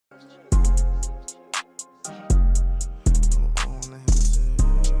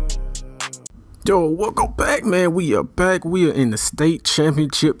Yo, welcome back, man. We are back. We are in the state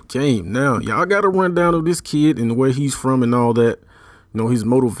championship game. Now, y'all got a rundown of this kid and where he's from and all that. You know, his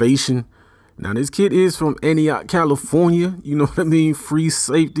motivation. Now, this kid is from Ncaa, California. You know what I mean? Free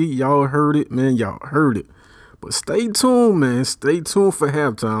safety. Y'all heard it, man. Y'all heard it. But stay tuned, man. Stay tuned for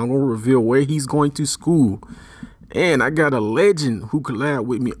halftime. I'm going to reveal where he's going to school. And I got a legend who collabed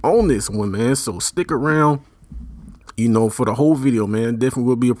with me on this one, man. So stick around, you know, for the whole video, man. Definitely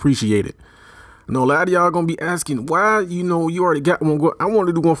will be appreciated. No, a lot of y'all gonna be asking why, you know, you already got one. I want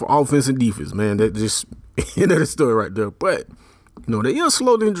to do one for offense and defense, man. That just end of the story right there. But you know, they are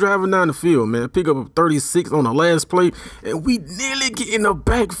slow than driving down the field, man. Pick up a 36 on the last play, and we nearly get in the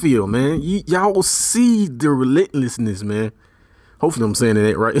backfield, man. Y'all see the relentlessness, man. Hopefully I'm saying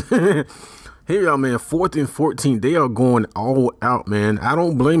that right. Here y'all, man, 4th and 14. They are going all out, man. I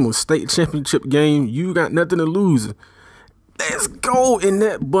don't blame them. State championship game. You got nothing to lose. Let's go in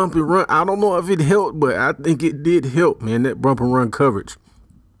that bump and run. I don't know if it helped, but I think it did help, man. That bump and run coverage.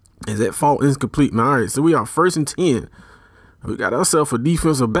 Is that fault incomplete, man? All right, so we are 1st and 10. We got ourselves a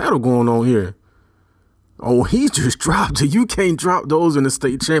defensive battle going on here. Oh, he just dropped it. You can't drop those in the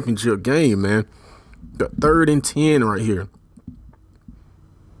state championship game, man. The 3rd and 10 right here.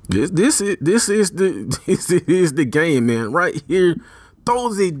 This is the game, man. Right here.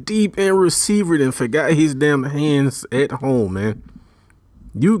 Throws it deep and receiver and forgot his damn hands at home, man.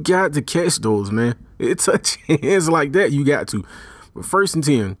 You got to catch those, man. It touch hands like that, you got to. But 1st and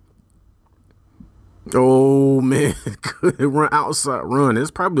 10. Oh, man. Good run, outside run. It's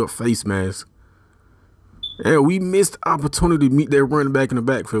probably a face mask. And we missed the opportunity to meet that running back in the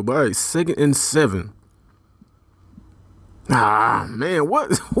backfield. But all right, 2nd and 7. Ah, man,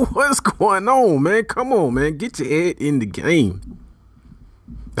 what's going on, man? Come on, man. Get your head in the game.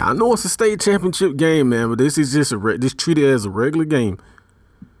 I know it's a state championship game, man, but this is just just treat it as a regular game.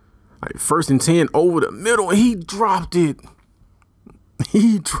 Like 1st and 10 over the middle, and he dropped it.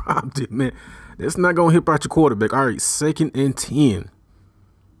 He dropped it, man. That's not gonna hit out your quarterback. All right, 2nd and 10.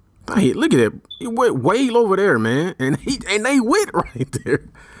 Hey, look at that. He went way over there, man, and they went right there.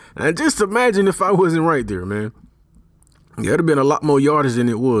 And just imagine if I wasn't right there, man. That'd have been a lot more yardage than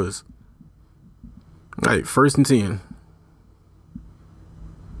it was. All right, 1st and 10.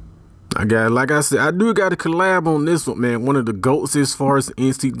 Like I said, I do got to collab on this one, man. One of the GOATs as far as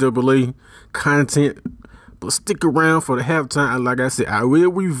NCAA content. But stick around for the halftime. Like I said, I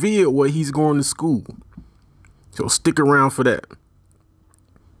will reveal where he's going to school. So stick around for that.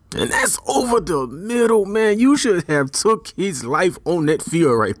 And that's over the middle, man. You should have took his life on that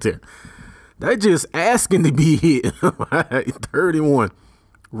field right there. That just asking to be hit. 31.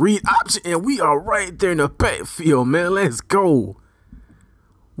 Read option, and we are right there in the backfield, man. Let's go.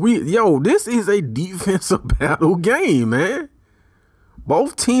 This is a defensive battle game, man.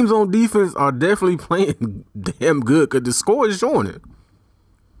 Both teams on defense are definitely playing damn good because the score is showing it.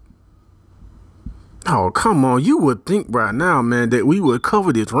 Oh, come on. You would think right now, man, that we would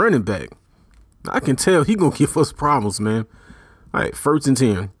cover this running back. I can tell he going to give us problems, man. All right, 1st and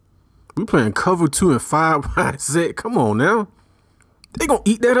 10. We playing cover 2 and 5 by set. Come on now. They going to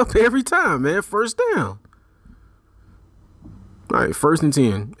eat that up every time, man. 1st down. All right, 1st and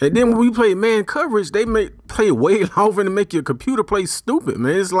 10. And then when we play man coverage, they may play way off and make your computer play stupid,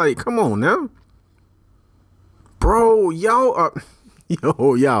 man. It's like, come on now. Bro, y'all are...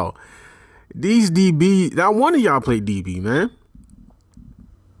 y'all. These DB... Now, one of y'all play DB, man.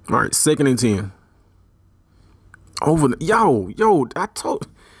 All right, 2nd and 10. Over the... Yo, I told...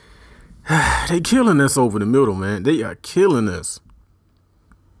 They killing us over the middle, man. They are killing us.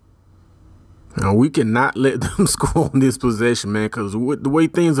 Now, we cannot let them score on this possession, man, because with the way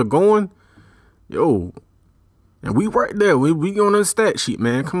things are going, and we right there. We on the stat sheet,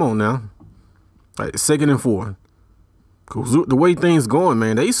 man. Come on now. All right, 2nd and 4. Because the way things going,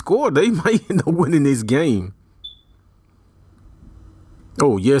 man, they scored. They might end up winning this game.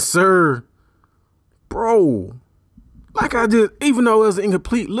 Oh, yes, sir. Bro. Like I did, even though it was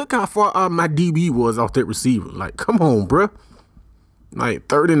incomplete, look how far my DB was off that receiver. Like, come on, bro. Like,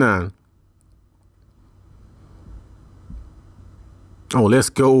 39. Oh, let's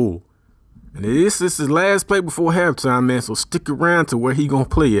go. And this is his last play before halftime, man. So stick around to where he gonna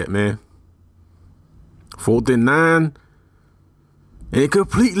play at, man. 4th and 9.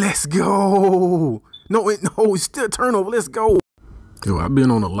 Incomplete. Let's go. No, it's still turnover. Let's go. Yo, I've been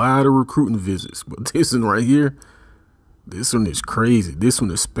on a lot of recruiting visits, but this one right here, this one is crazy. This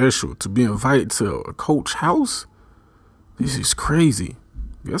one is special. To be invited to a coach house, this is crazy.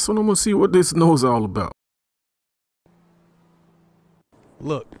 Guess what? I'm gonna see what this knows all about.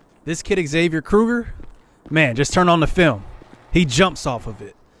 Look, this kid Xavier Krueger, man, just turn on the film. He jumps off of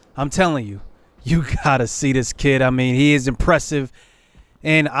it. I'm telling you, You gotta see this kid. I mean, he is impressive.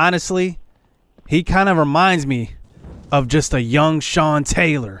 And honestly, he kind of reminds me of just a young Sean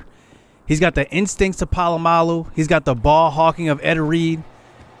Taylor. He's got the instincts of Palomalu. He's got the ball hawking of Ed Reed.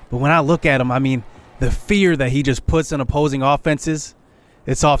 But when I look at him, I mean, the fear that he just puts in opposing offenses,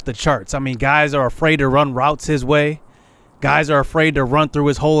 it's off the charts. I mean, guys are afraid to run routes his way. Guys are afraid to run through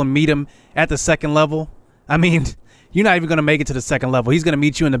his hole and meet him at the second level. I mean, you're not even going to make it to the second level. He's going to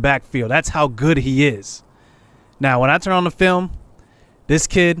meet you in the backfield. That's how good he is. Now, when I turn on the film, this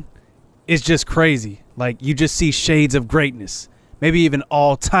kid is just crazy. Like, you just see shades of greatness, maybe even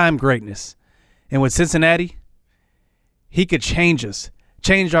all-time greatness. And with Cincinnati, he could change us,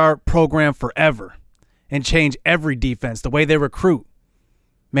 change our program forever, and change every defense, the way they recruit.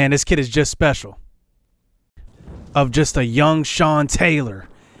 Man, this kid is just special. Of just a young Sean Taylor.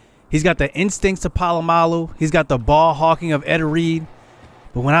 He's got the instincts of Palomalu. He's got the ball hawking of Ed Reed.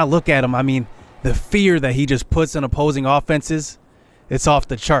 But when I look at him, I mean, the fear that he just puts in opposing offenses, it's off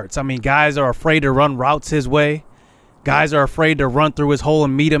the charts. I mean, guys are afraid to run routes his way. Guys are afraid to run through his hole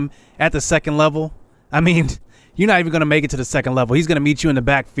and meet him at the second level. I mean, you're not even going to make it to the second level. He's going to meet you in the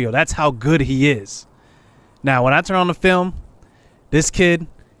backfield. That's how good he is. Now, when I turn on the film, this kid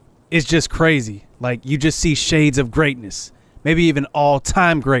is just crazy. Like, you just see shades of greatness, maybe even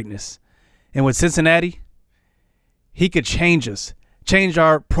all-time greatness. And with Cincinnati, he could change us, change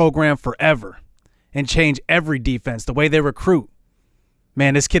our program forever, and change every defense, the way they recruit.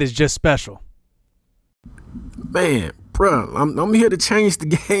 Man, this kid is just special. Man, bro, I'm here to change the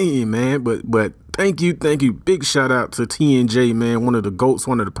game, man. But thank you. Big shout out to TnJ, man, one of the GOATs,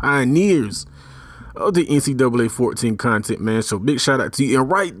 one of the pioneers of the NCAA 14 content, man. So big shout out to you.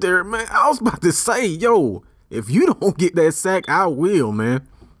 And right there, man, I was about to say, yo, if you don't get that sack, I will, man.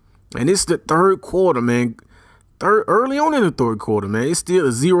 And it's the third quarter, man. Early on in the third quarter, man. It's still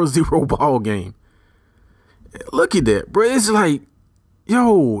a 0-0 ball game. Look at that, bro. It's like,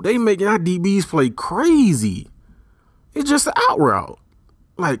 yo, they making our DBs play crazy. It's just an out route.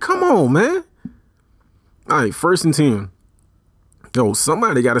 Like, come on, man. All right, 1st and 10. Yo,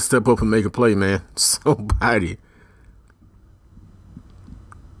 somebody got to step up and make a play, man. Somebody.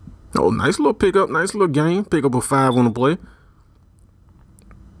 Oh, nice little pickup, nice little game. Pick up a 5 on the play.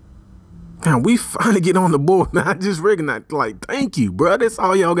 Man, we finally get on the board, man. I just recognize, like, thank you, bro. That's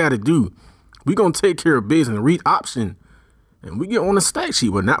all y'all got to do. We going to take care of business, read option, and we get on the stat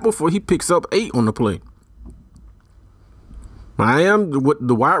sheet, but not before he picks up 8 on the play. I am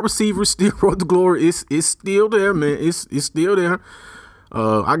the wide receiver still wrote the glory. It's still there, man. It's still there.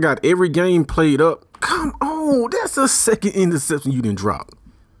 I got every game played up. Come on, that's a second interception you didn't drop.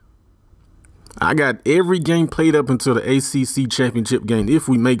 I got every game played up until the ACC championship game if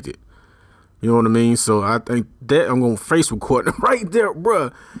we make it. You know what I mean? So I think that I'm gonna face record right there,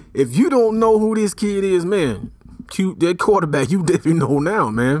 bruh. If you don't know who this kid is, man, that quarterback, you definitely know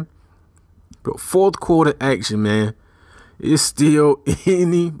now, man. But 4th quarter action, man. It's still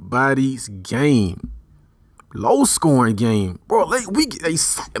anybody's game. Low scoring game. Bro, we get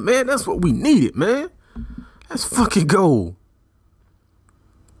a man, that's what we needed, man. Let's fucking go.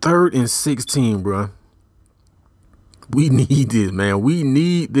 3rd and 16, bro. We need this, man. We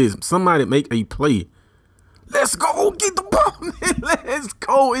need this. Somebody make a play. Let's go. Get the ball, man. Let's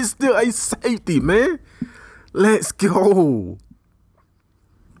go. It's still a safety, man. Let's go.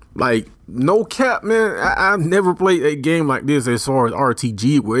 Like, no cap, man. I've never played a game like this as far as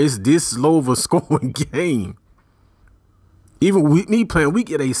RTG, where it's this slow of a scoring game. Even with me playing, we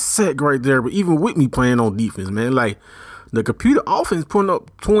get a sack right there, but even with me playing on defense, man, like, the computer offense putting up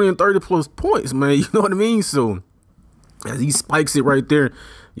 20 and 30 plus points, man. You know what I mean? So, as he spikes it right there,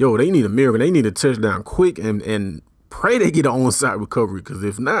 yo, they need a miracle. They need a touchdown quick and pray they get an onside recovery, because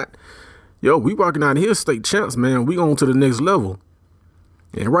if not, yo, we walking out of here state champs, man. We going to the next level.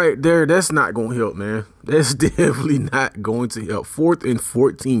 And right there, that's not going to help, man. That's definitely not going to help. 4th and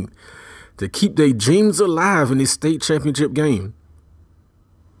 14 to keep their dreams alive in this state championship game.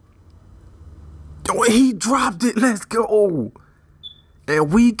 Yo, he dropped it. Let's go.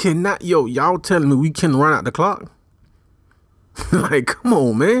 And we cannot, yo, y'all telling me we can run out the clock? Like, come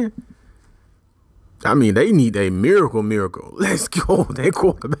on, man. I mean, they need a miracle. Let's go. That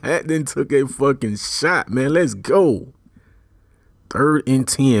quarterback then took a fucking shot, man. Let's go. 3rd and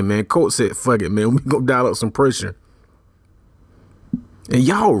 10, man. Coach said, fuck it, man. We gonna dial up some pressure. And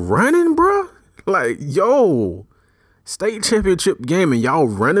y'all running, bro? Like, yo, state championship game and y'all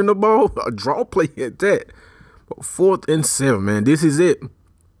running the ball? A draw play at that. But 4th and 7, man. This is it.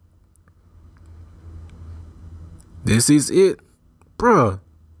 This is it, bruh.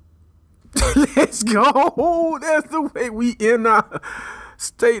 Let's go. That's the way we end our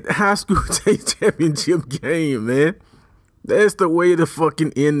State high school state championship game, man. That's the way to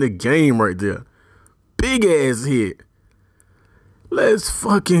fucking end the game right there. Big ass hit. Let's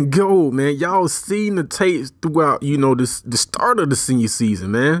fucking go, man. Y'all seen the tapes throughout, you know, the start of the senior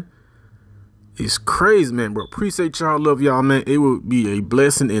season, man. It's crazy, man, bro. Appreciate y'all. Love y'all, man. It would be a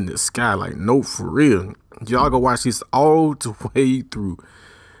blessing in the sky. Like, no, for real. Y'all go watch this all the way through.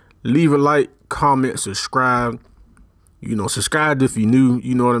 Leave a like, comment, subscribe. You know, subscribe if you new.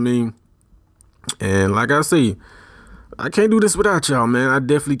 You know what I mean? And like I say, I can't do this without y'all, man. I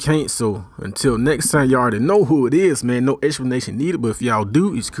definitely can't. So until next time, y'all already know who it is, man. No explanation needed. But if y'all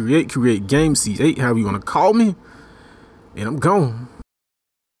do, it's create game C8, however you want to call me. And I'm gone.